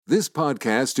This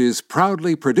podcast is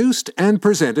proudly produced and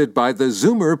presented by the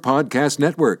Zoomer Podcast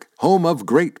Network, home of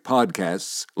great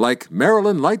podcasts like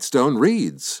Marilyn Lightstone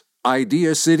Reads,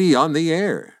 Idea City on the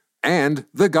Air, and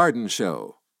The Garden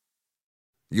Show.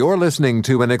 You're listening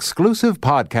to an exclusive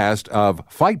podcast of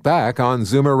Fight Back on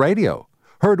Zoomer Radio,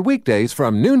 heard weekdays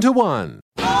from noon to 1.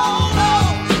 Oh,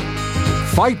 no!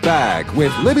 Fight Back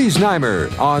with Libby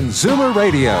Znaimer on Zoomer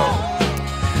Radio.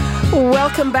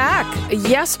 Welcome back.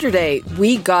 Yesterday,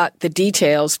 we got the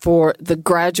details for the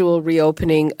gradual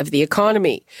reopening of the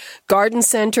economy. Garden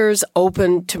centers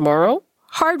open tomorrow,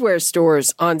 hardware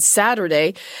stores on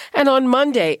Saturday, and on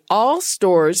Monday, all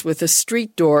stores with a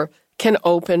street door can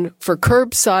open for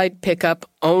curbside pickup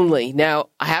only. Now,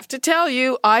 I have to tell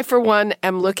you, I, for one,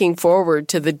 am looking forward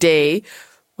to the day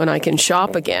when I can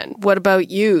shop again. What about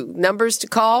you? Numbers to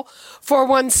call,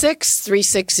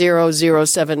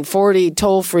 416-360-0740,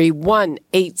 toll free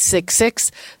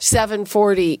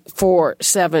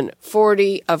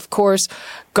 1-866-740-4740. Of course,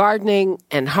 gardening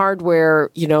and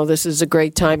hardware, this is a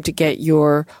great time to get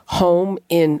your home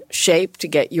in shape, to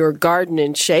get your garden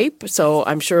in shape. So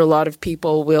I'm sure a lot of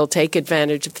people will take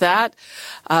advantage of that.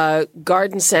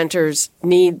 Garden centers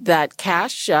need that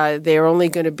cash. They're only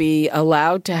going to be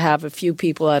allowed to have a few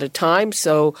people at a time.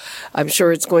 So I'm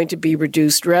sure it's going to be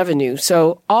reduced revenue.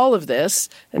 So all of this,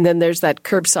 and then there's that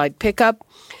curbside pickup.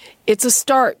 It's a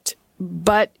start,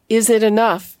 but is it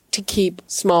enough to keep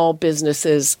small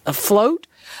businesses afloat?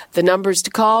 The numbers to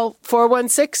call,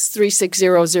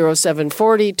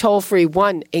 416-360-0740, toll-free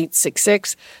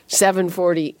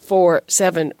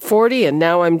 1-866-740-4740. And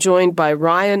now I'm joined by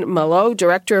Ryan Mallough,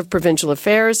 Director of Provincial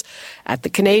Affairs at the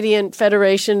Canadian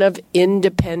Federation of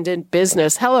Independent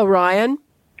Business. Hello, Ryan.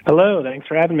 Hello, thanks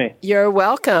for having me. You're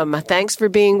welcome. Thanks for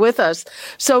being with us.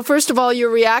 So first of all,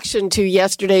 your reaction to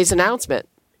yesterday's announcement.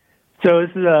 So this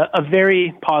is a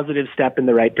very positive step in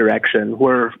the right direction.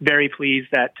 We're very pleased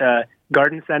that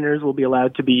garden centers will be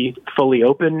allowed to be fully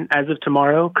open as of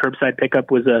tomorrow. Curbside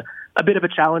pickup was a bit of a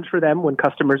challenge for them when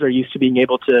customers are used to being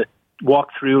able to walk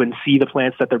through and see the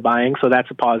plants that they're buying. So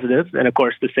that's a positive. And of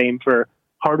course, the same for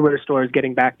hardware stores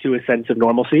getting back to a sense of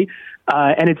normalcy.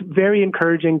 And it's very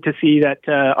encouraging to see that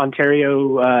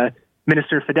Ontario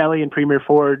Minister Fedeli and Premier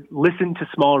Ford listened to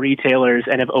small retailers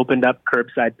and have opened up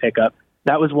curbside pickup.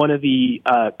 That was one of the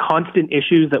constant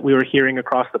issues that we were hearing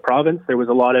across the province. There was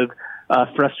a lot of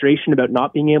frustration about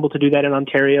not being able to do that in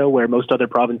Ontario, where most other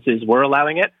provinces were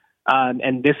allowing it.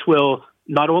 And this will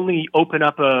not only open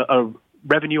up a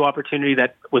revenue opportunity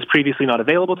that was previously not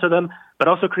available to them, but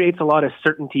also creates a lot of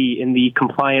certainty in the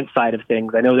compliance side of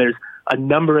things. I know there's a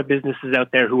number of businesses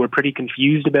out there who are pretty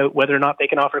confused about whether or not they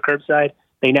can offer curbside.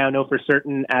 They now know for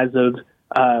certain as of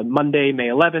Monday, May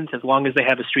 11th, as long as they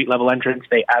have a street-level entrance,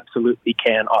 they absolutely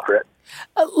can offer it.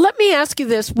 Let me ask you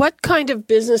this. What kind of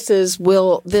businesses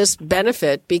will this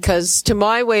benefit? Because to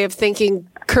my way of thinking,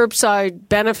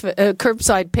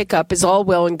 curbside pickup is all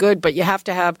well and good, but you have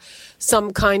to have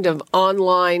some kind of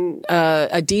online,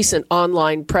 a decent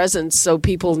online presence so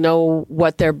people know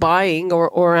what they're buying,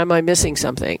 or am I missing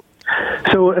something?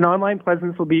 So an online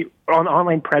presence will be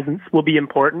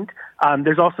important.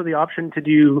 There's also the option to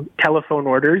do telephone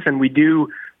orders, and we do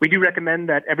recommend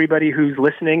that everybody who's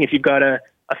listening, if you've got a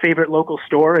favorite local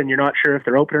store and you're not sure if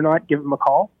they're open or not, give them a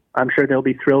call. I'm sure they'll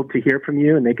be thrilled to hear from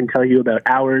you, and they can tell you about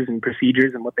hours and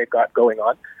procedures and what they've got going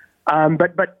on.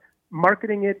 But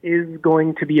marketing it is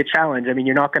going to be a challenge. I mean,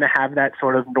 you're not going to have that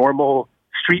sort of normal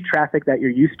street traffic that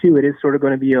you're used to. It is sort of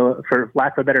going to be, for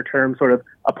lack of a better term, sort of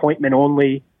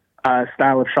appointment-only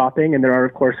style of shopping. And there are,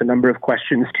 of course, a number of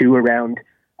questions, too, around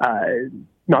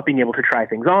not being able to try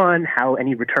things on, how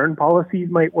any return policies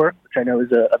might work, which I know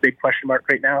is a big question mark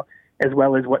right now, as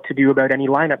well as what to do about any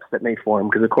lineups that may form.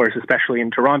 Because, of course, especially in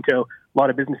Toronto, a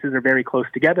lot of businesses are very close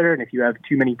together, and if you have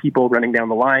too many people running down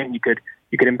the line, you could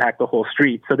impact the whole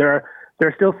street. So there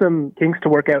are still some kinks to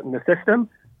work out in the system.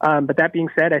 But that being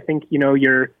said, I think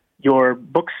your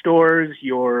bookstores,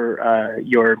 your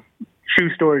shoe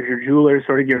stores, your jewelers,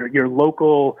 sort of your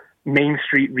local Main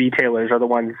Street retailers are the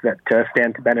ones that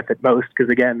stand to benefit most.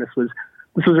 Because again, this was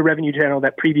a revenue channel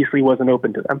that previously wasn't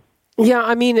open to them. Yeah,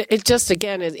 I mean,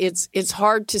 it's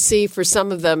hard to see for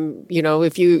some of them.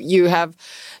 If you have,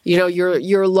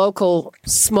 your local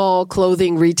small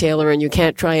clothing retailer and you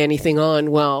can't try anything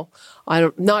on. Well,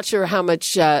 I'm not sure how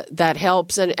much that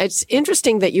helps. And it's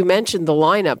interesting that you mentioned the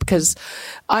lineup, because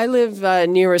I live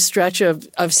near a stretch of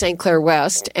St. Clair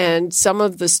West, and some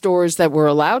of the stores that were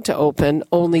allowed to open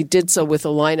only did so with a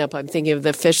lineup. I'm thinking of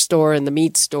the fish store and the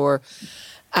meat store.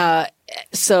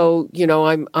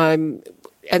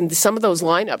 And some of those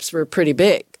lineups were pretty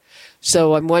big.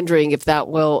 So I'm wondering if that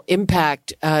will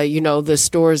impact, the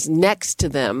stores next to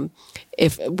them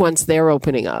once they're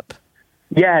opening up.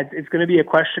 Yeah, it's going to be a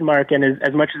question mark, and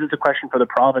as much as it's a question for the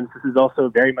province, this is also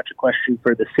very much a question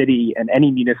for the city and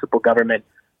any municipal government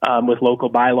with local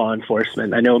bylaw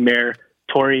enforcement. I know Mayor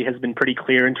Tory has been pretty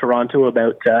clear in Toronto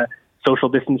about social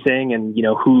distancing and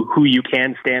who you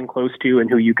can stand close to and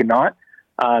who you cannot.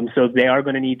 So they are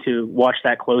going to need to watch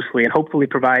that closely and hopefully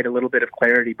provide a little bit of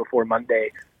clarity before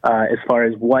Monday as far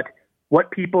as what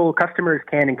customers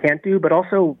can and can't do, but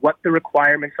also what the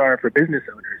requirements are for business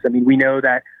owners. I mean, we know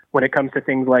that when it comes to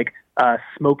things like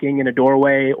smoking in a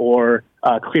doorway or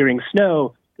clearing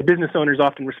snow, the business owner is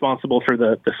often responsible for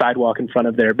the sidewalk in front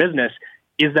of their business.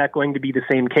 Is that going to be the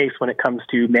same case when it comes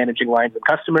to managing lines of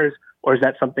customers, or is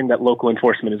that something that local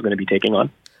enforcement is going to be taking on?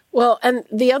 Well, and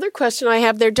the other question I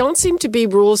have, there don't seem to be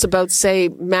rules about, say,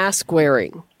 mask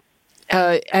wearing.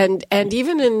 And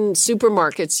even in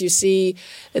supermarkets, you see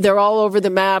they're all over the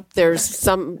map. There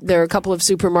are a couple of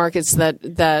supermarkets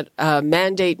that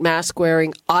mandate mask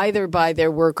wearing either by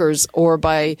their workers or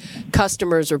by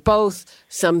customers or both.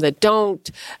 Some that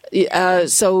don't.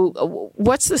 So,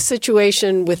 what's the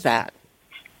situation with that?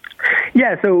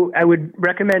 Yeah, so I would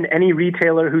recommend any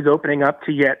retailer who's opening up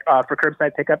to get for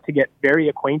curbside pickup to get very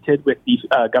acquainted with the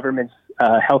government's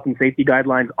health and safety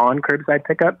guidelines on curbside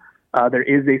pickup. There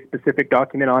is a specific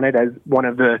document on it as one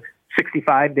of the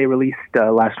 65 they released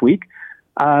last week.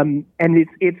 And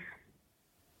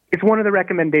it's one of the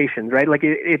recommendations, right? Like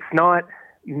it's not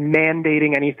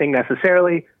mandating anything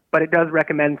necessarily, but it does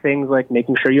recommend things like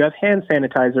making sure you have hand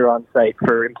sanitizer on site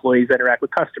for employees that interact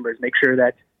with customers. Make sure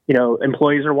that,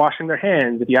 employees are washing their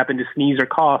hands. If you happen to sneeze or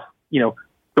cough, go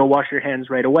wash your hands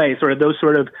right away. Sort of those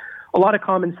a lot of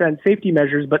common sense safety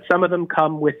measures, but some of them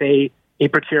come with a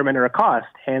procurement or a cost.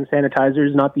 Hand sanitizer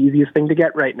is not the easiest thing to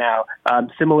get right now.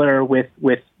 Similar with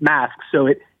masks. So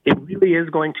it really is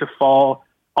going to fall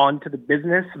onto the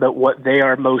business about what they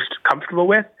are most comfortable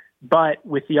with, but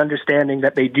with the understanding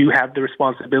that they do have the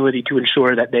responsibility to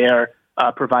ensure that they are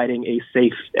providing a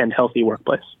safe and healthy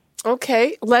workplace.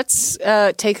 Okay, let's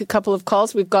take a couple of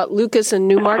calls. We've got Lucas in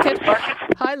Newmarket.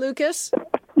 Hi, Lucas.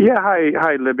 Yeah,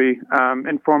 hi, Libby.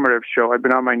 Informative show. I've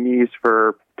been on my knees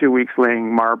for 2 weeks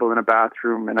laying marble in a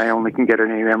bathroom, and I only can get an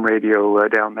AM radio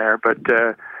down there. But,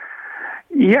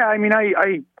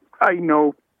 I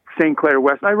know St. Clair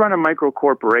West. I run a micro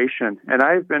corporation, and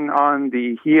I've been on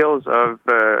the heels of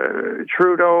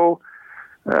Trudeau,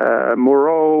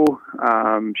 Moreau,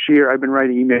 Scheer. I've been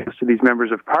writing emails to these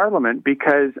members of Parliament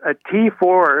because a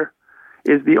T4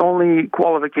 is the only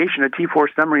qualification. A T4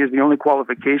 summary is the only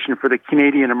qualification for the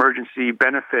Canadian Emergency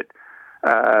Benefit,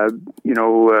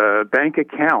 bank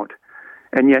account.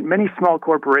 And yet many small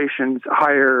corporations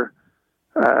hire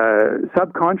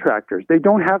subcontractors. They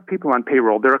don't have people on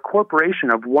payroll. They're a corporation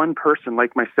of one person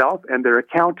like myself, and their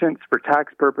accountants, for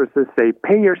tax purposes, say,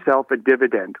 pay yourself a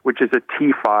dividend, which is a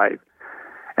T5.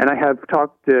 And I have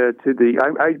talked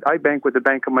I bank with the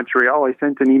Bank of Montreal. I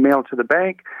sent an email to the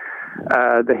bank.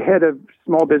 The head of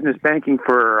small business banking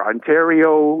for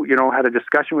Ontario, had a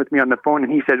discussion with me on the phone,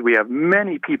 and he said, we have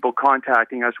many people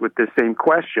contacting us with this same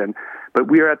question, but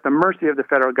we are at the mercy of the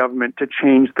federal government to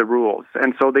change the rules.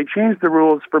 And so they changed the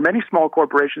rules for many small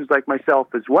corporations like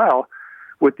myself as well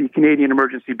with the Canadian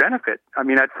Emergency Benefit. I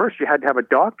mean, at first you had to have a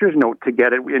doctor's note to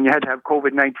get it, and you had to have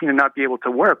COVID-19 and not be able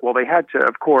to work. Well, they had to,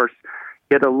 of course,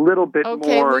 get a little bit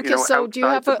more, Lucas, so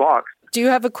outside the box. Do you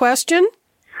have a question?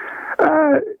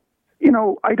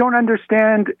 I don't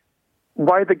understand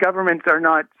why the governments are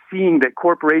not seeing that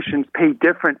corporations pay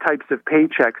different types of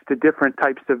paychecks to different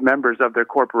types of members of their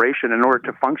corporation in order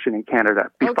to function in Canada.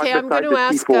 Okay, I'm going to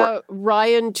ask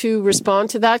Ryan to respond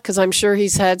to that because I'm sure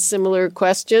he's had similar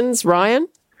questions. Ryan?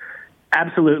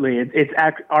 Absolutely. It's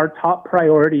our top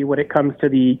priority when it comes to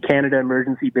the Canada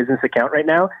Emergency Business Account right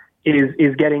now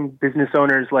is getting business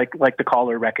owners like the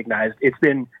caller recognized. It's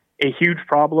been a huge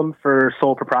problem for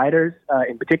sole proprietors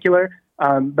in particular,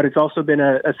 but it's also been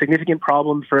a significant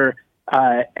problem for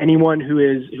anyone who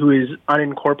is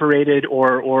unincorporated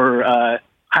or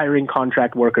hiring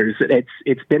contract workers.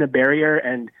 It's been a barrier,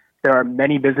 and there are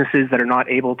many businesses that are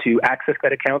not able to access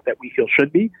that account that we feel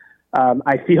should be.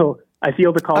 I feel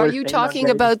the caller. Are you talking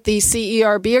about the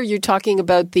CERB? Or are you talking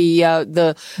about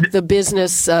the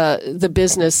business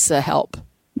help?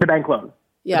 The bank loan.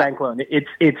 Yeah. The bank loan.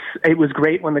 It was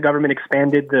great when the government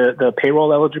expanded the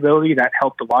payroll eligibility. That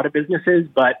helped a lot of businesses,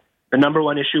 but the number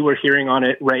one issue we're hearing on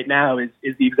it right now is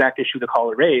the exact issue the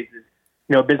caller raised. Is,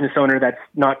 a business owner that's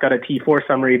not got a T4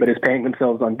 summary but is paying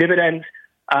themselves on dividends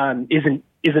isn't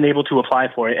able to apply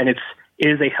for it, and it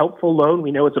is a helpful loan. We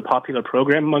know it's a popular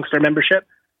program amongst our membership,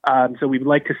 So we'd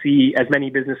like to see as many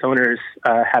business owners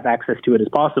have access to it as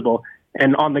possible.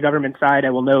 And on the government side, I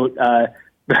will note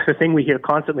the thing we hear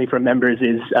constantly from members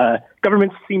is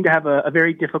governments seem to have a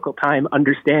very difficult time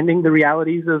understanding the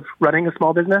realities of running a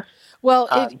small business. Well,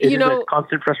 it is a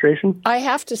constant frustration. I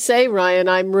have to say, Ryan,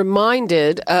 I'm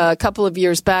reminded a couple of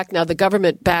years back now, the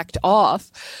government backed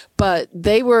off, but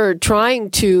they were trying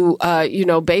to,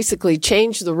 basically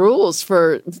change the rules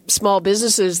for small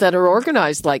businesses that are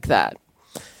organized like that.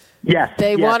 Yes.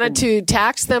 They wanted to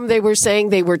tax them. They were saying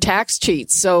they were tax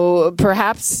cheats. So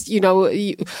perhaps,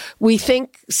 we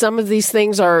think some of these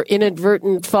things are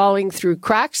inadvertent falling through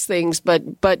cracks things,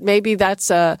 but maybe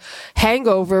that's a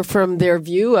hangover from their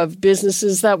view of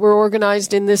businesses that were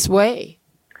organized in this way.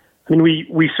 I mean,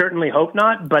 we certainly hope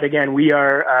not. But again, we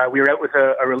are out with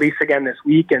a release again this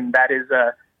week, and that is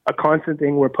a constant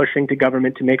thing we're pushing to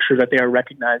government to make sure that they are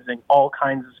recognizing all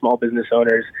kinds of small business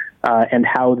owners and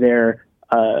how their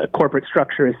corporate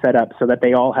structure is set up so that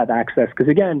they all have access. Because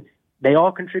again, they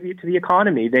all contribute to the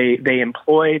economy. They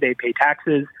employ, they pay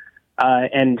taxes,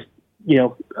 and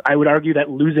I would argue that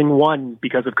losing one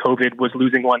because of COVID was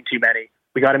losing one too many.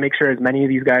 We got to make sure as many of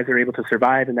these guys are able to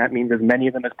survive, and that means as many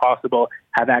of them as possible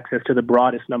have access to the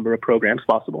broadest number of programs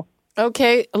possible.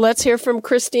 Okay, let's hear from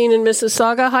Christine in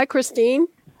Mississauga. Hi, Christine.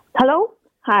 Hello.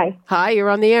 Hi. Hi, you're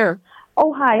on the air.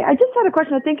 Oh, hi. I just had a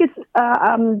question. I think it's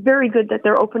very good that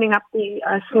they're opening up the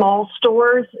small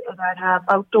stores that have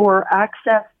outdoor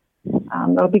access.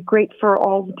 It'll be great for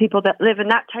all the people that live in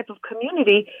that type of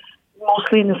community,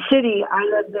 mostly in the city. I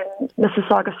live in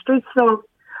Mississauga Street, so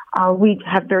we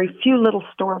have very few little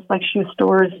stores like shoe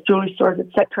stores, jewelry stores,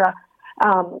 etc.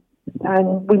 And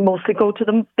we mostly go to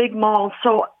the big malls.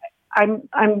 So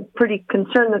I'm pretty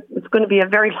concerned that it's going to be a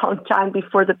very long time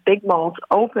before the big malls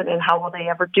open, and how will they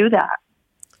ever do that?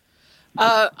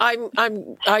 I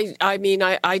don't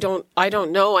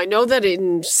know. I know that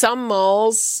in some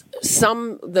malls,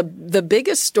 the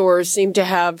biggest stores seem to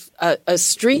have a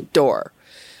street door.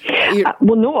 Yes,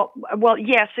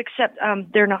 except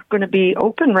they're not going to be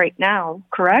open right now,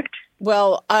 correct?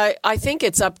 Well, I think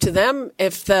it's up to them.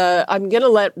 I'm going to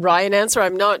let Ryan answer.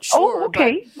 I'm not sure. Oh,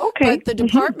 okay. But the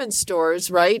department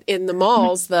stores, right, in the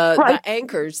malls, the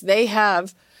anchors, they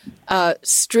have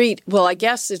street. Well, I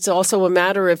guess it's also a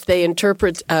matter if they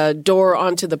interpret a door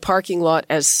onto the parking lot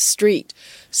as street.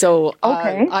 So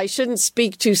I shouldn't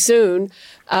speak too soon,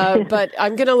 but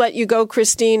I'm going to let you go,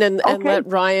 Christine, and let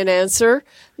Ryan answer.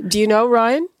 Do you know,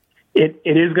 Ryan? It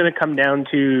is going to come down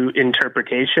to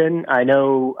interpretation. I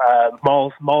know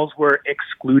malls were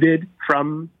excluded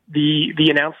from the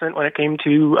announcement when it came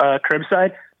to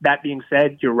curbside. That being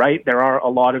said, you're right. There are a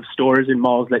lot of stores in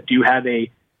malls that do have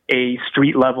a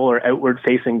street level or outward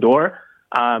facing door.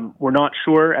 We're not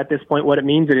sure at this point what it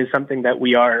means. It is something that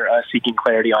we are seeking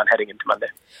clarity on heading into Monday.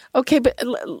 Okay, but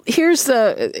here's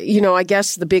I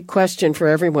guess the big question for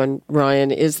everyone,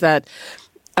 Ryan, is that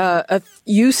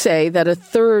you say that a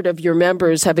third of your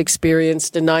members have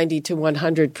experienced a 90 to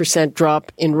 100%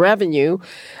 drop in revenue.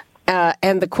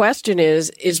 And the question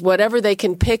is whatever they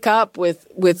can pick up with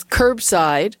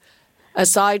curbside,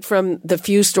 aside from the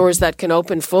few stores that can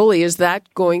open fully, is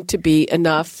that going to be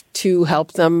enough to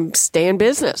help them stay in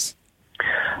business?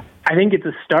 I think it's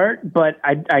a start, but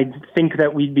I think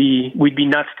that we'd be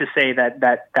nuts to say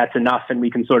that's enough and we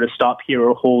can sort of stop here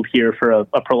or hold here for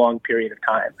a prolonged period of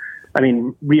time. I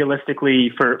mean,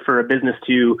 realistically, for a business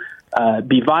to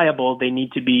be viable, they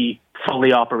need to be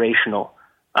fully operational.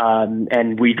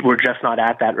 And we're just not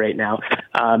at that right now.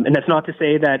 And that's not to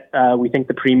say that we think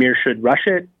the Premier should rush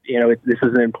it. This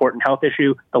is an important health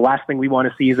issue. The last thing we want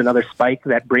to see is another spike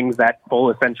that brings that full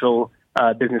essential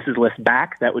businesses list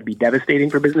back. That would be devastating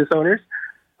for business owners.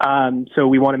 So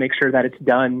we want to make sure that it's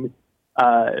done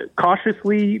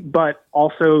cautiously, but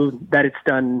also that it's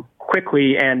done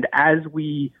quickly. And as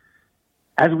we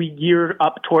gear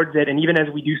up towards it, and even as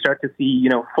we do start to see,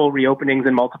 full reopenings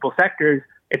in multiple sectors,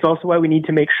 it's also why we need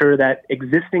to make sure that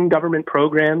existing government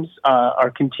programs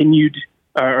are continued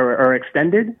or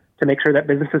extended to make sure that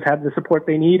businesses have the support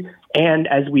they need. And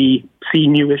as we see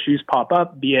new issues pop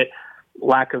up, be it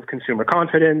lack of consumer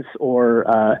confidence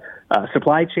or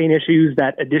supply chain issues,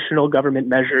 that additional government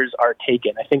measures are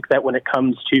taken. I think that when it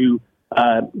comes to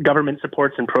government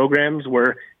supports and programs,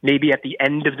 we're maybe at the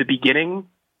end of the beginning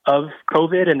of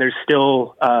COVID, and there's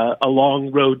still a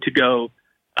long road to go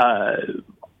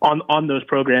on those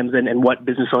programs and what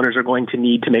business owners are going to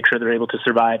need to make sure they're able to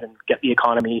survive and get the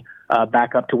economy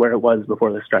back up to where it was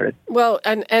before this started. Well,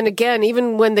 and again,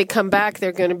 even when they come back,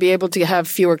 they're going to be able to have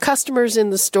fewer customers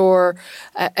in the store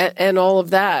and all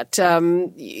of that.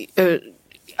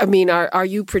 I mean, are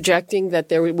you projecting that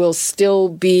there will still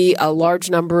be a large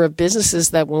number of businesses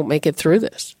that won't make it through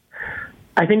this?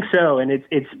 I think so, and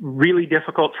it's really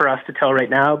difficult for us to tell right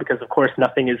now because, of course,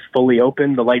 nothing is fully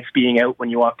open. The lights being out when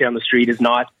you walk down the street is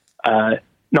not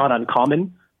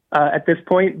uncommon at this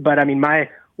point. But I mean,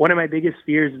 one of my biggest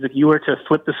fears is if you were to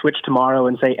flip the switch tomorrow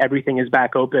and say everything is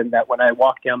back open, that when I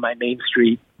walk down my main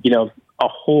street, a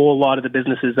whole lot of the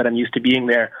businesses that I'm used to being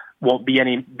there won't be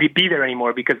there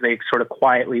anymore because they sort of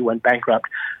quietly went bankrupt.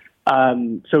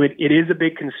 So it is a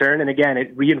big concern, and again,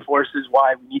 it reinforces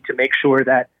why we need to make sure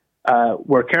that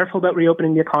we're careful about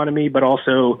reopening the economy, but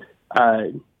also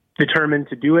determined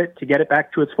to do it, to get it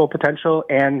back to its full potential,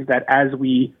 and that as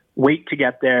we wait to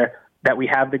get there, that we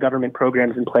have the government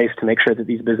programs in place to make sure that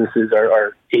these businesses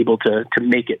are able to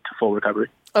make it to full recovery.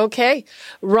 Okay.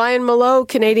 Ryan Mallough,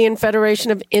 Canadian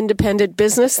Federation of Independent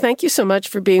Business, thank you so much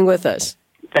for being with us.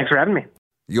 Thanks for having me.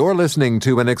 You're listening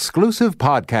to an exclusive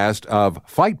podcast of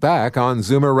Fight Back on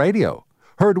Zoomer Radio,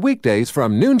 heard weekdays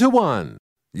from noon to 1.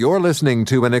 You're listening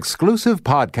to an exclusive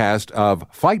podcast of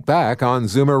Fight Back on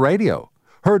Zoomer Radio,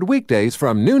 heard weekdays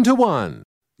from noon to 1.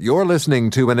 You're listening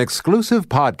to an exclusive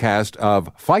podcast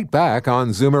of Fight Back on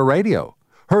Zoomer Radio,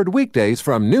 heard weekdays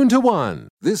from noon to 1.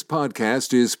 This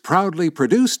podcast is proudly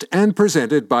produced and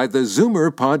presented by the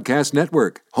Zoomer Podcast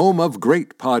Network, home of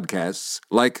great podcasts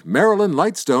like Marilyn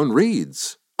Lightstone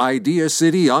Reads, Idea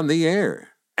City on the Air,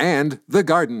 and The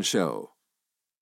Garden Show.